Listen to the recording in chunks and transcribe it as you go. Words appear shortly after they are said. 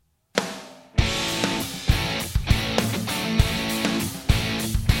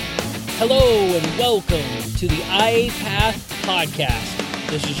Hello and welcome to the IA Path Podcast.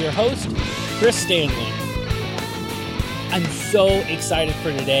 This is your host, Chris Stanley. I'm so excited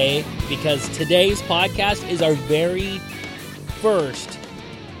for today because today's podcast is our very first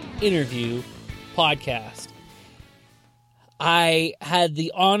interview podcast. I had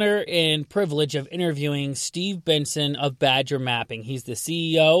the honor and privilege of interviewing Steve Benson of Badger Mapping. He's the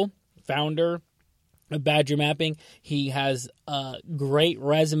CEO, founder of Badger Mapping. He has a great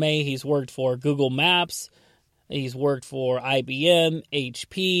resume. He's worked for Google Maps. He's worked for IBM,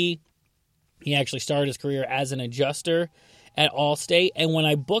 HP. He actually started his career as an adjuster at Allstate. And when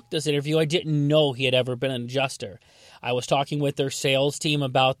I booked this interview, I didn't know he had ever been an adjuster. I was talking with their sales team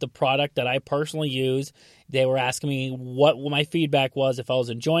about the product that I personally use. They were asking me what my feedback was, if I was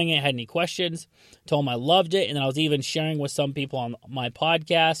enjoying it, had any questions. Told them I loved it. And then I was even sharing with some people on my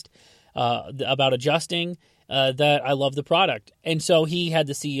podcast about adjusting, that I love the product. And so he had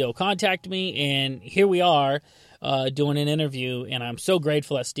the CEO contact me, and here we are doing an interview, and I'm so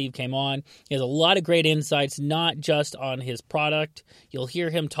grateful that Steve came on. He has a lot of great insights, not just on his product. You'll hear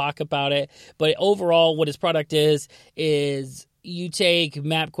him talk about it, but overall what his product is you take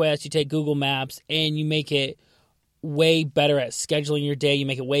MapQuest, you take Google Maps, and you make it way better at scheduling your day. You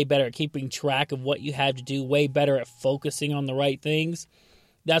make it way better at keeping track of what you have to do, way better at focusing on the right things.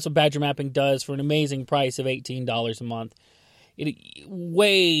 That's what Badger Mapping does for an amazing price of $18 a month.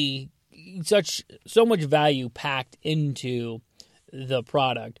 So much value packed into the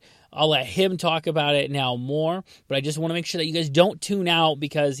product. I'll let him talk about it now more, but I just want to make sure that you guys don't tune out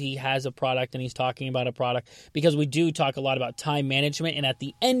because he has a product and he's talking about a product, because we do talk a lot about time management. And at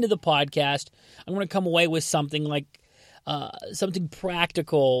the end of the podcast, I'm going to come away with something like something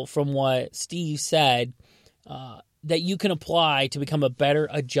practical from what Steve said, that you can apply to become a better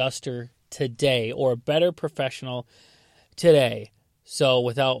adjuster today or a better professional today. So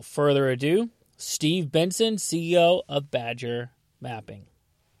without further ado, Steve Benson, CEO of Badger Mapping.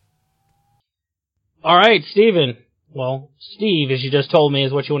 All right, Steven. Well, Steve, as you just told me,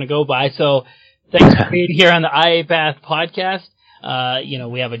 is what you want to go by. So thanks for being here on the IA Path podcast.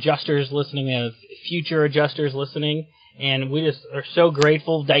 We have adjusters listening. We have future adjusters listening. And we just are so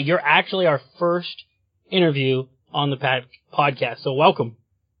grateful that you're actually our first interview on the podcast. So welcome.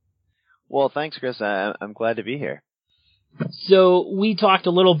 Well, thanks, Chris. I'm glad to be here. So we talked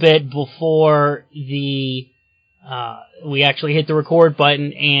a little bit before we actually hit the record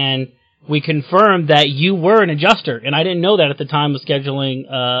button, and we confirmed that you were an adjuster. And I didn't know that at the time of scheduling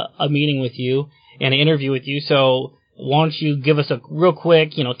a meeting with you and an interview with you. So why don't you give us a real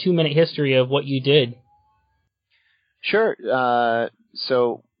quick, 2-minute history of what you did? Sure.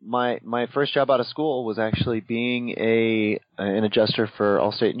 So my first job out of school was actually being an adjuster for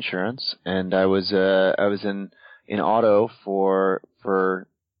Allstate Insurance, and I was in auto for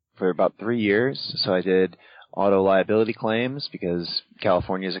about 3 years. So I did auto liability claims because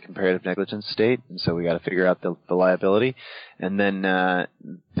California is a comparative negligence state, and so we got to figure out the liability. And then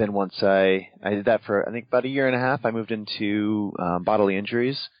once I did that for I think about a year and a half, I moved into bodily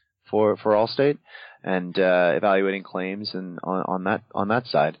injuries for Allstate and evaluating claims and on that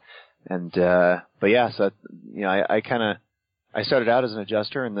side. And but yeah, so I started out as an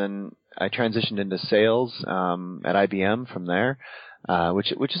adjuster, and then I transitioned into sales at IBM from there,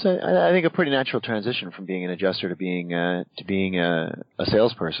 which is I think a pretty natural transition from being an adjuster to being a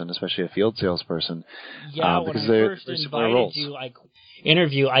salesperson, especially a field salesperson. Yeah, because when I first invited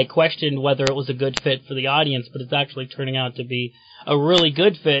you, I questioned whether it was a good fit for the audience, but it's actually turning out to be a really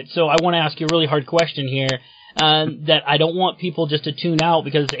good fit. So I want to ask you a really hard question here, that I don't want people just to tune out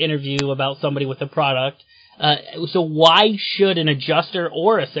because it's an interview about somebody with a product. So why should an adjuster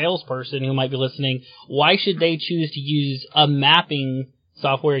or a salesperson who might be listening, why should they choose to use a mapping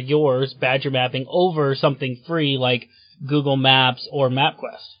software, yours, Badger Mapping, over something free like Google Maps or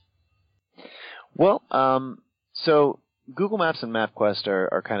MapQuest? Well, so Google Maps and MapQuest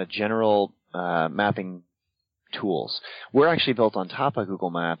are kind of general mapping tools. We're actually built on top of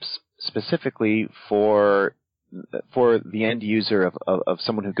Google Maps specifically for the end user of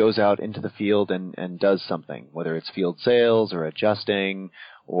someone who goes out into the field and does something, whether it's field sales or adjusting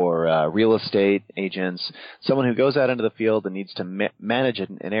or real estate agents, someone who goes out into the field and needs to manage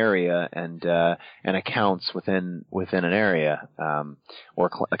an area and accounts within an area, or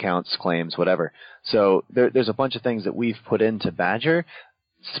accounts, claims, whatever. So there's a bunch of things that we've put into Badger.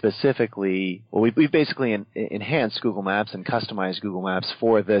 Specifically, we've basically enhanced Google Maps and customized Google Maps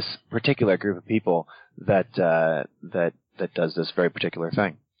for this particular group of people that does this very particular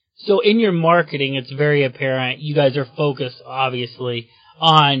thing. So in your marketing, it's very apparent you guys are focused, obviously,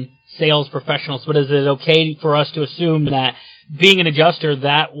 on sales professionals, but is it okay for us to assume that being an adjuster,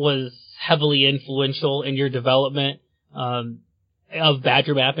 that was heavily influential in your development of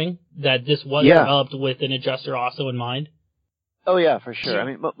Badger mapping, that this was developed with an adjuster also in mind? Oh, yeah, for sure. I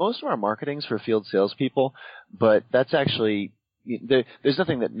mean, most of our marketing's for field salespeople, but that's actually there's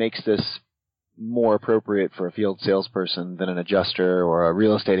nothing that makes this more appropriate for a field salesperson than an adjuster or a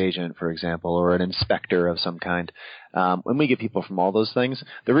real estate agent, for example, or an inspector of some kind. When we get people from all those things,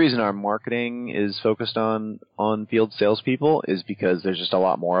 the reason our marketing is focused on field salespeople is because there's just a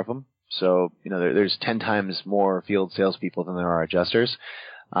lot more of them. So, there's 10 times more field salespeople than there are adjusters.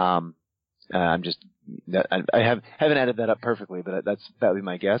 I haven't added that up perfectly, but that would be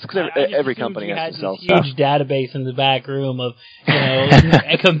my guess, because every company has to sell stuff. Huge database in the back room of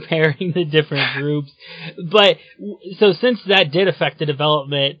comparing the different groups. But so since that did affect the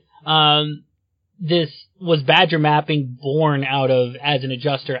development, this was Badger mapping born out of, as an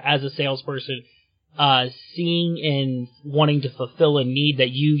adjuster, as a salesperson, seeing and wanting to fulfill a need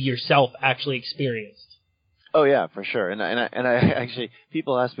that you yourself actually experienced. Oh yeah, for sure. And I actually,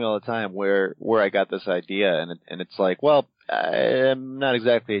 people ask me all the time where I got this idea, and it's like, well, I'm not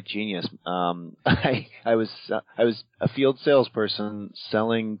exactly a genius. I was a field salesperson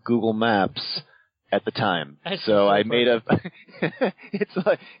selling Google Maps at the time. So I made it's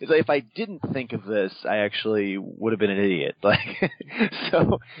like if I didn't think of this, I actually would have been an idiot. So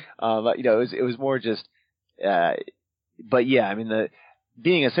it was more just but yeah, I mean,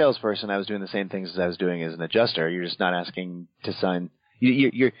 being a salesperson, I was doing the same things as I was doing as an adjuster. You're just not asking to sign.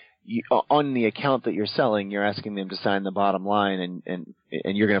 You're on the account that you're selling, you're asking them to sign the bottom line,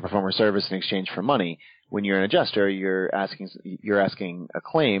 and you're going to perform a service in exchange for money. When you're an adjuster, you're asking a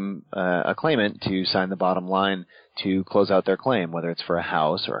claimant to sign the bottom line to close out their claim, whether it's for a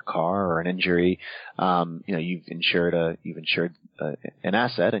house or a car or an injury. You've insured an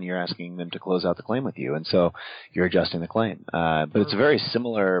asset, and you're asking them to close out the claim with you, and so you're adjusting the claim. But it's a very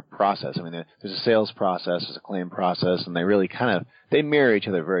similar process. I mean, there's a sales process, there's a claim process, and they really they mirror each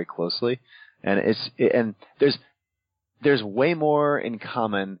other very closely. And there's way more in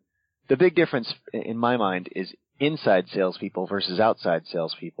common. The big difference in my mind is inside salespeople versus outside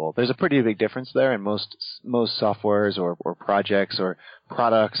salespeople. There's a pretty big difference there, and most softwares or projects or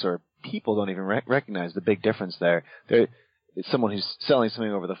products or people don't even recognize the big difference there. It's someone who's selling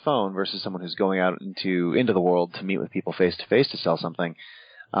something over the phone versus someone who's going out into the world to meet with people face to face to sell something.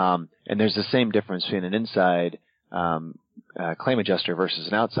 And there's the same difference between an inside claim adjuster versus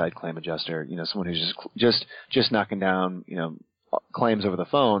an outside claim adjuster. Someone who's just knocking down claims over the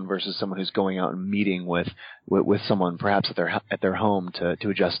phone versus someone who's going out and meeting with someone perhaps at their home to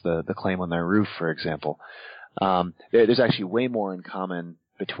adjust the claim on their roof, for example. There's actually way more in common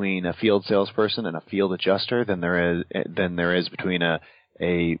between a field salesperson and a field adjuster than there is between a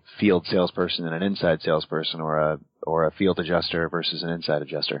field salesperson and an inside salesperson, or a field adjuster versus an inside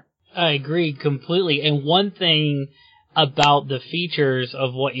adjuster. I agree completely. And one thing about the features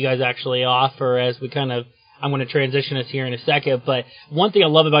of what you guys actually offer, I'm going to transition us here in a second, but one thing I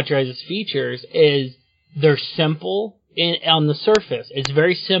love about your guys' features is they're simple on the surface. It's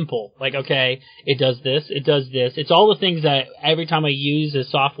very simple. Like, okay, it does this, it does this. It's all the things that every time I use a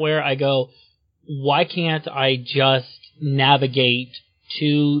software, I go, why can't I just navigate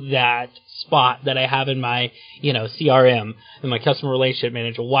to that spot that I have in my, CRM, in my customer relationship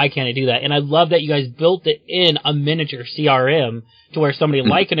manager? Why can't I do that? And I love that you guys built it in a miniature CRM to where somebody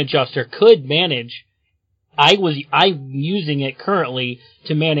like an adjuster could manage. I'm using it currently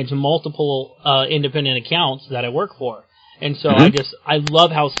to manage multiple independent accounts that I work for. And so I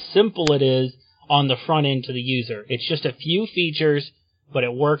love how simple it is on the front end to the user. It's just a few features, but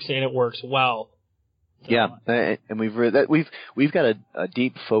it works, and it works well. So, yeah, and we've got a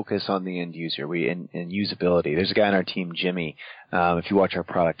deep focus on the end user and usability. There's a guy on our team, Jimmy. If you watch our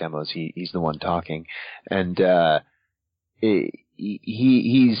product demos, he's the one talking, and he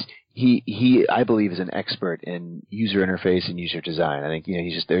I believe is an expert in user interface and user design. I think when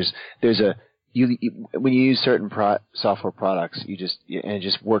you use certain software products, and it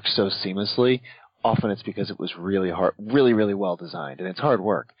just works so seamlessly. Often it's because it was really hard, really well designed, and it's hard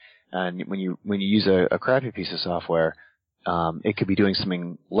work. And when you use a crappy piece of software, it could be doing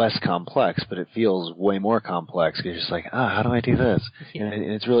something less complex, but it feels way more complex because you're just like, how do I do this? Yeah.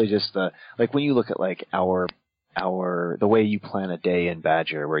 And it's really just like when you look at like the way you plan a day in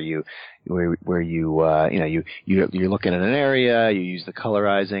Badger, where you're looking at an area, you use the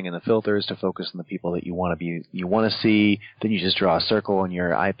colorizing and the filters to focus on the people that you want to see. Then you just draw a circle on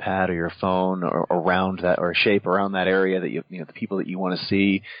your iPad or your phone or around that, or a shape around that area that the people that you want to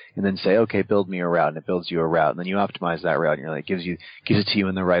see, and then say, okay, build me a route, and it builds you a route, and then you optimize that route, and gives it to you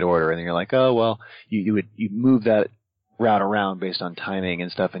in the right order, and then you're like, oh well, you move that route around based on timing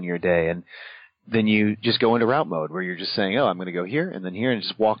and stuff in your day. And then you just go into route mode where you're just saying, oh, I'm going to go here and then here, and it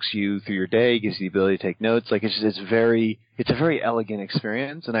just walks you through your day, gives you the ability to take notes. Like it's a very elegant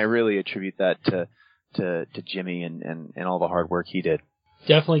experience, and I really attribute that to Jimmy and all the hard work he did.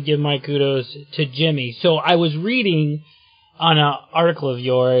 Definitely give my kudos to Jimmy. So I was reading on an article of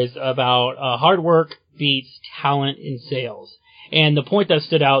yours about hard work beats talent in sales. And the point that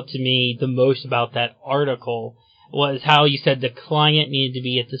stood out to me the most about that article was how you said the client needed to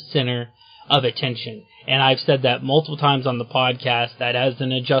be at the center of attention. And I've said that multiple times on the podcast, that as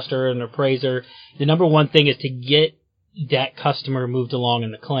an adjuster and appraiser, the number one thing is to get that customer moved along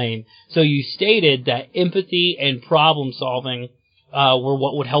in the claim. So you stated that empathy and problem solving were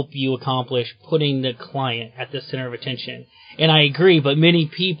what would help you accomplish putting the client at the center of attention. And I agree, but many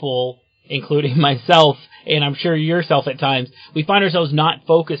people, including myself, and I'm sure yourself at times, we find ourselves not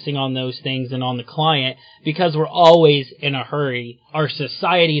focusing on those things and on the client because we're always in a hurry. Our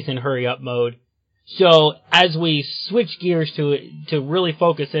society's in hurry-up mode. So as we switch gears to really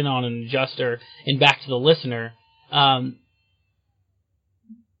focus in on an adjuster and back to the listener, how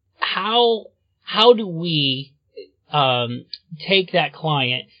do we take that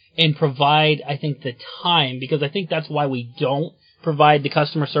client and provide, I think, the time, because I think that's why we don't provide the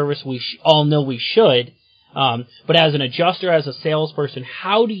customer service we all know we should. But as an adjuster, as a salesperson,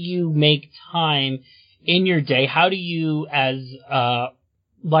 how do you make time in your day? How do you, as a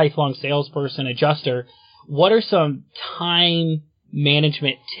lifelong salesperson, adjuster, what are some time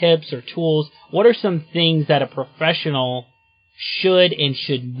management tips or tools? What are some things that a professional should and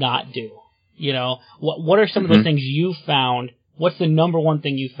should not do? You know, what are some of those things you found? What's the number one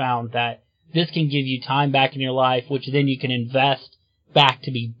thing you found that this can give you time back in your life, which then you can invest back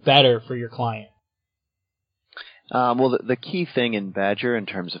to be better for your client? Well, the key thing in Badger in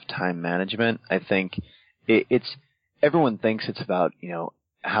terms of time management, I think it's everyone thinks it's about,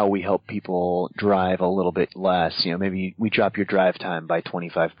 how we help people drive a little bit less. Maybe we drop your drive time by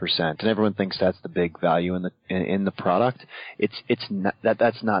 25%, and everyone thinks that's the big value in the product. It's not,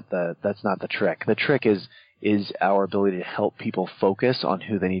 that's not the trick. The trick is our ability to help people focus on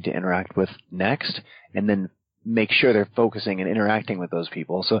who they need to interact with next, and then make sure they're focusing and interacting with those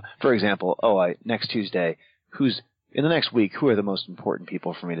people. So, for example, next Tuesday, in the next week, who are the most important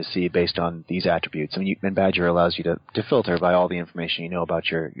people for me to see based on these attributes? And Badger allows you to filter by all the information you know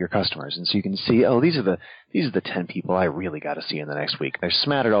about your customers. And so you can see, these are the 10 people I really got to see in the next week. They're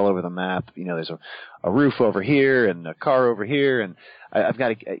smattered all over the map. There's a roof over here and a car over here. And I've got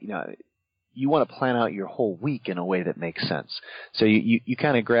to, you want to plan out your whole week in a way that makes sense. So you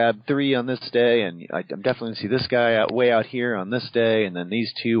kind of grab 3 on this day, and I'm definitely going to see this guy way out here on this day, and then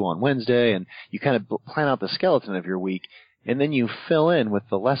these 2 on Wednesday, and you kind of plan out the skeleton of your week, and then you fill in with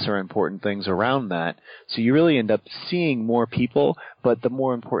the lesser important things around that. So you really end up seeing more people, but the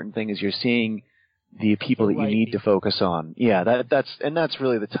more important thing is you're seeing the people that you need to focus on. Yeah, that's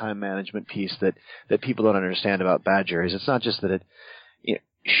really the time management piece that people don't understand about Badger. Is it's not just that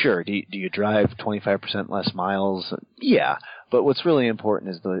sure, do you drive 25% less miles? Yeah, but what's really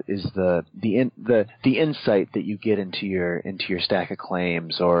important is the insight that you get into your stack of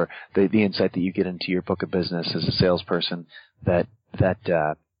claims, or the insight that you get into your book of business as a salesperson that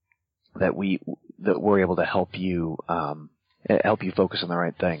we're able to help you focus on the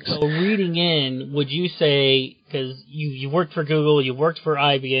right things. So reading in, would you say, because you worked for Google, you worked for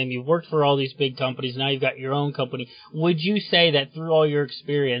IBM, you worked for all these big companies, now you've got your own company, would you say that through all your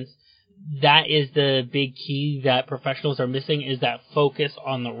experience, that is the big key that professionals are missing, is that focus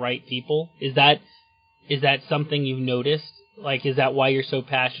on the right people? Is that something you've noticed? Like, is that why you're so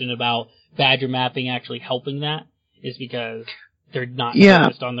passionate about Badger Mapping actually helping that? Is because they're not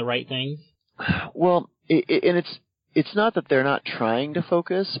focused on the right things? Well, it's not that they're not trying to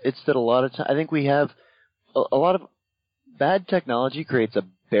focus. It's that a lot of time, I think we have a lot of bad technology creates a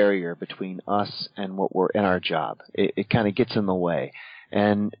barrier between us and what we're in our job. It kind of gets in the way.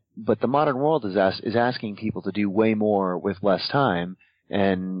 But the modern world is asking people to do way more with less time,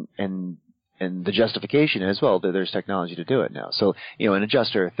 and the justification is, well, there's technology to do it now. So, an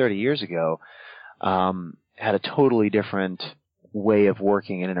adjuster 30 years ago had a totally different way of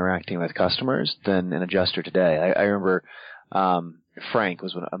working and interacting with customers than an adjuster today. I remember Frank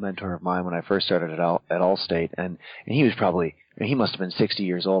was a mentor of mine when I first started at Allstate, and he was he must have been 60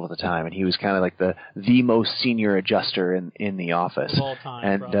 years old at the time, and he was kind of like the most senior adjuster in the office. Of all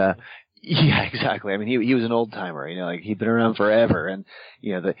time, Yeah, exactly. I mean, he was an old timer, like he'd been around forever, and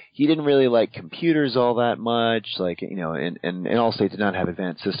he didn't really like computers all that much, like and Allstate did not have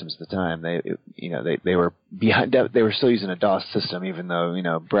advanced systems at the time. They were behind. They were still using a DOS system, even though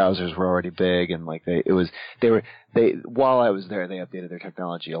browsers were already big, and like they while I was there, they updated their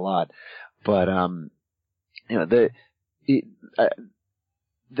technology a lot, but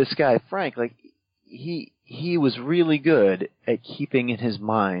this guy Frank, like he was really good at keeping in his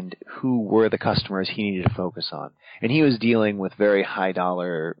mind who were the customers he needed to focus on. And he was dealing with very high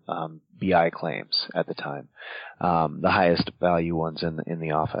dollar BI claims at the time, the highest value ones in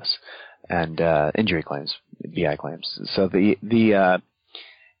the office, and injury claims, BI claims. So and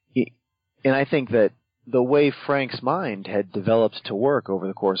I think that the way Frank's mind had developed to work over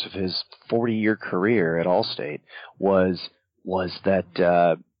the course of his 40-year career at Allstate was that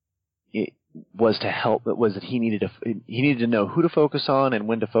he needed to know who to focus on and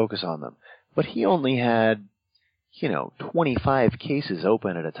when to focus on them. But he only had 25 cases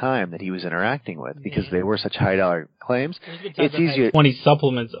open at a time that he was interacting with because they were such high dollar claims. It's easier. 20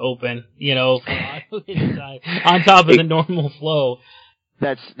 supplements open, on top of the normal flow.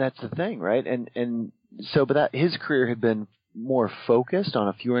 That's the thing, right? And so, but his career had been more focused on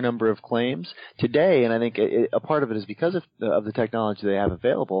a fewer number of claims. Today, and I think a part of it is because of the technology they have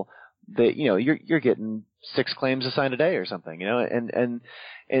available. That you're getting 6 claims assigned a day or something, and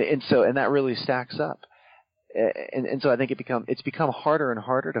that really stacks up, and so I think it's become harder and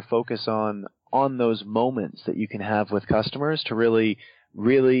harder to focus on those moments that you can have with customers to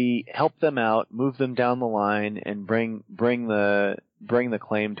really help them out, move them down the line, and bring the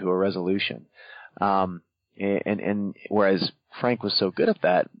claim to a resolution. And whereas Frank was so good at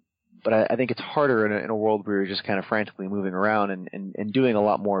that. But I think it's harder in a world where you're just kind of frantically moving around and doing a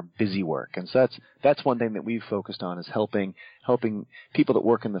lot more busy work. And so that's one thing that we've focused on is helping people that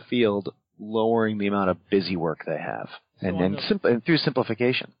work in the field lowering the amount of busy work they have and through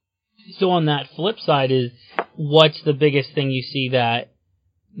simplification. So on that flip side is what's the biggest thing you see that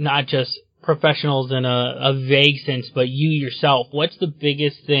not just professionals in a vague sense, but you yourself, what's the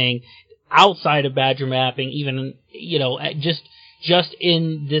biggest thing outside of Badger mapping, even, just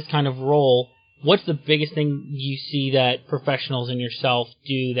in this kind of role, what's the biggest thing you see that professionals and yourself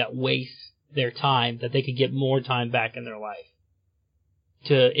do that wastes their time, that they could get more time back in their life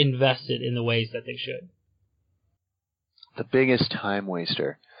to invest it in the ways that they should? The biggest time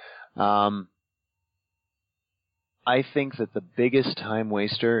waster. I think that the biggest time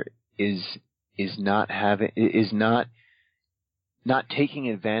waster is not taking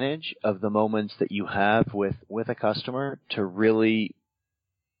advantage of the moments that you have with a customer to really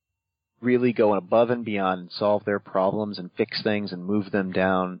go above and beyond and solve their problems and fix things and move them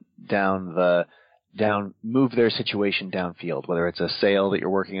move their situation downfield, whether it's a sale that you're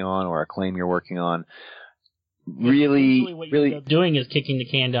working on or a claim you're working on. Really, what you're doing is kicking the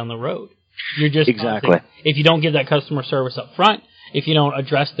can down the road. You're just exactly. If you don't give that customer service up front, if you don't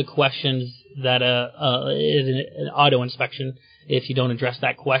address the questions that an auto inspection, if you don't address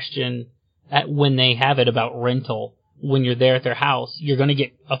that question when they have it about rental, when you're there at their house, you're going to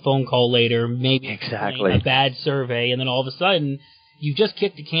get a phone call later, maybe exactly a bad survey, and then all of a sudden you just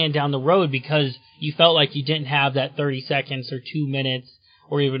kicked the can down the road because you felt like you didn't have that 30 seconds or 2 minutes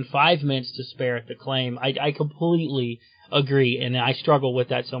or even 5 minutes to spare at the claim. I completely agree, and I struggle with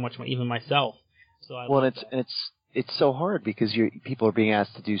that so much, even myself. So it's so hard because people are being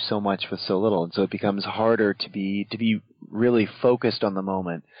asked to do so much with so little, and so it becomes harder to be really focused on the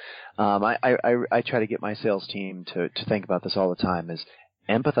moment. I try to get my sales team to think about this all the time: is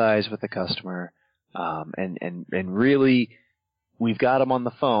empathize with the customer, and really, we've got them on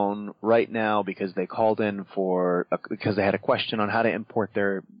the phone right now because they called in because they had a question on how to import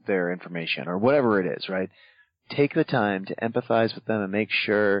their information or whatever it is, right? Take the time to empathize with them and make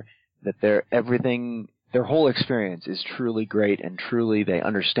sure that their whole experience is truly great and truly they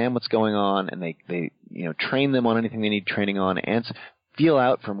understand what's going on, and they train them on anything they need training on, and feel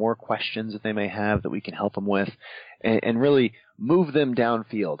out for more questions that they may have that we can help them with, and really move them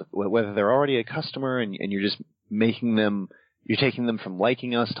downfield, whether they're already a customer and you're just you're taking them from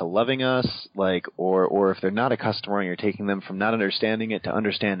liking us to loving us, or if they're not a customer and you're taking them from not understanding it to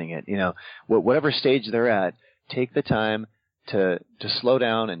understanding it, whatever stage they're at, take the time to slow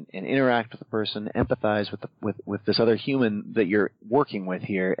down and interact with the person, empathize with this other human that you're working with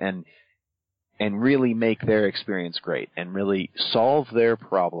here, and really make their experience great and really solve their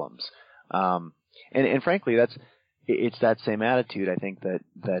problems. And frankly, it's that same attitude I think that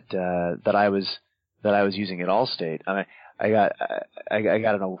I was using at Allstate. I got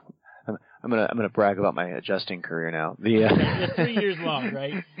gonna brag about my adjusting career now. It's 3 years long,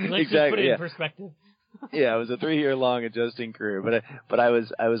 right? Let's Exactly, just put it yeah. in perspective. Yeah, it was a 3-year long adjusting career, but I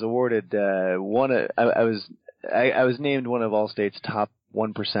was awarded I was named one of Allstate's top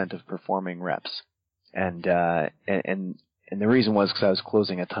 1% of performing reps, and the reason was because I was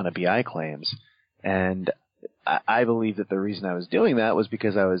closing a ton of BI claims, and I believe that the reason I was doing that was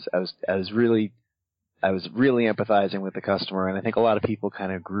because I was really empathizing with the customer, and I think a lot of people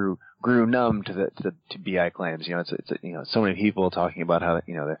kind of grew numb to BI claims. It's so many people talking about how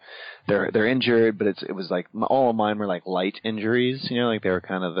they're injured, but it was like all of mine were like light injuries. Like they were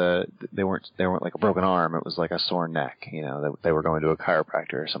kind of they weren't like a broken arm. It was like a sore neck. That they were going to a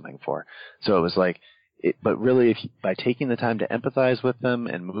chiropractor or something for. So it was like. But really, by taking the time to empathize with them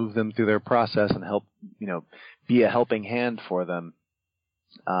and move them through their process and help, be a helping hand for them,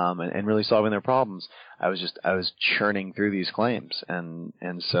 and really solving their problems, I was churning through these claims, and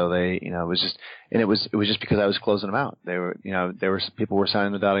so they, it was just because I was closing them out. People were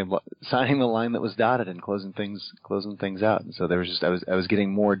signing the line that was dotted and closing things out, and so I was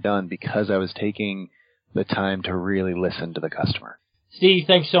getting more done because I was taking the time to really listen to the customer. Steve,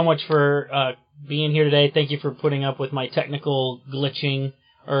 thanks so much for being here today. Thank you for putting up with my technical glitching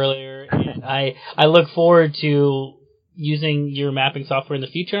earlier. And I look forward to using your mapping software in the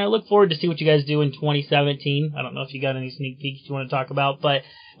future, and I look forward to see what you guys do in 2017. I don't know if you got any sneak peeks you want to talk about, but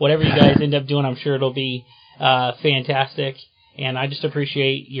whatever you guys end up doing, I'm sure it'll be fantastic. And I just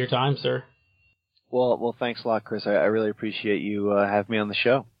appreciate your time, sir. Well, thanks a lot, Chris. I really appreciate you having me on the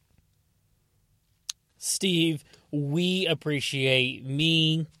show. Steve, we appreciate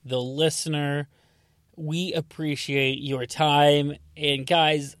me, the listener. We appreciate your time. And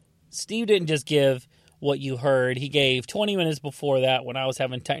guys, Steve didn't just give what you heard. He gave 20 minutes before that when I was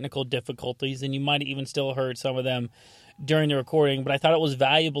having technical difficulties, and you might have even still heard some of them during the recording, but I thought it was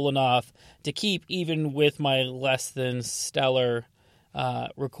valuable enough to keep even with my less than stellar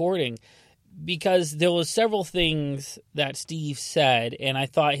recording, because there was several things that Steve said, and I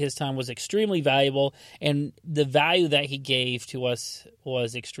thought his time was extremely valuable, and the value that he gave to us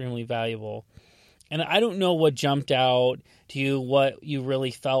was extremely valuable. And I don't know what jumped out to you, what you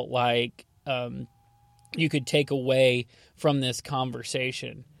really felt like you could take away from this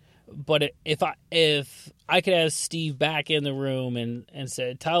conversation. But if I could have Steve back in the room and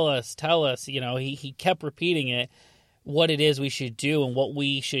said, tell us, he kept repeating it, what it is we should do and what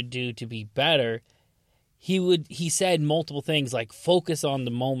we should do to be better. He said multiple things like focus on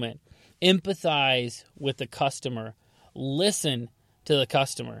the moment, empathize with the customer, listen to the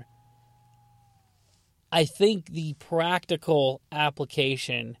customer. I think the practical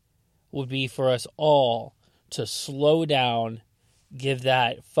application would be for us all to slow down, give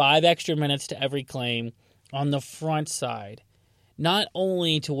that 5 extra minutes to every claim on the front side, not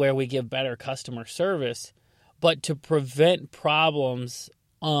only to where we give better customer service, but to prevent problems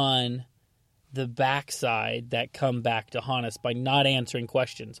on the backside that come back to haunt us by not answering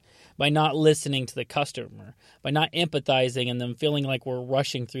questions, by not listening to the customer, by not empathizing and them feeling like we're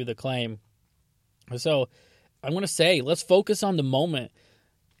rushing through the claim. So I want to say, let's focus on the moment.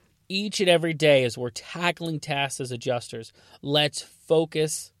 Each and every day as we're tackling tasks as adjusters, let's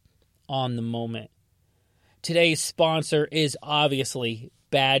focus on the moment. Today's sponsor is obviously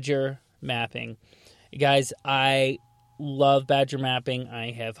Badger Mapping. Guys, I love Badger Mapping.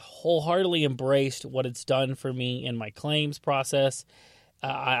 I have wholeheartedly embraced what it's done for me in my claims process.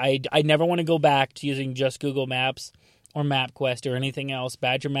 I never want to go back to using just Google Maps or MapQuest or anything else.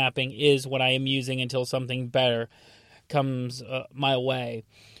 Badger Mapping is what I am using until something better comes my way.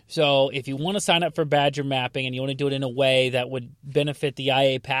 So if you want to sign up for Badger Mapping and you want to do it in a way that would benefit the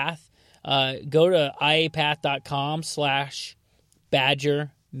IA Path, go to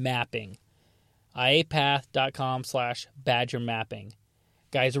iapath.com/Badger Mapping. iapath.com/Badger Mapping.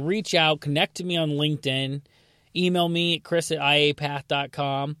 Guys, reach out, connect to me on LinkedIn, email me at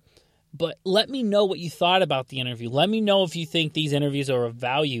chris@iapath.com. But let me know what you thought about the interview. Let me know if you think these interviews are of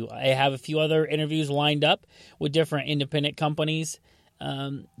value. I have a few other interviews lined up with different independent companies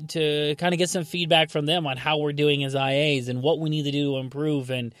to kind of get some feedback from them on how we're doing as IAs and what we need to do to improve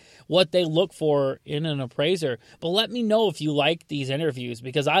and what they look for in an appraiser. But let me know if you like these interviews,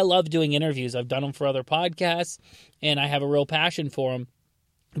 because I love doing interviews. I've done them for other podcasts, and I have a real passion for them.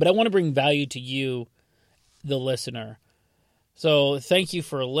 But I want to bring value to you, the listener. So thank you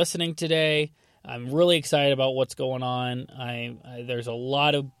for listening today. I'm really excited about what's going on. There's a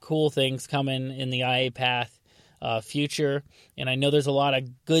lot of cool things coming in the IA Path future, and I know there's a lot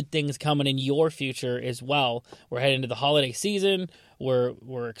of good things coming in your future as well. We're heading into the holiday season.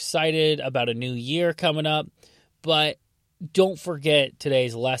 We're excited about a new year coming up, but don't forget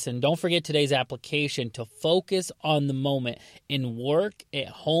today's lesson. Don't forget today's application to focus on the moment in work, at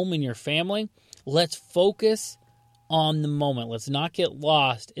home, in your family. Let's focus on the moment. Let's not get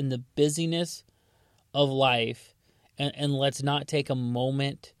lost in the busyness of life, and let's not take a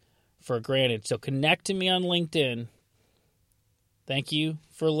moment for granted. So connect to me on LinkedIn. Thank you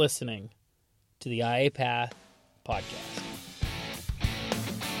for listening to the IA Path podcast.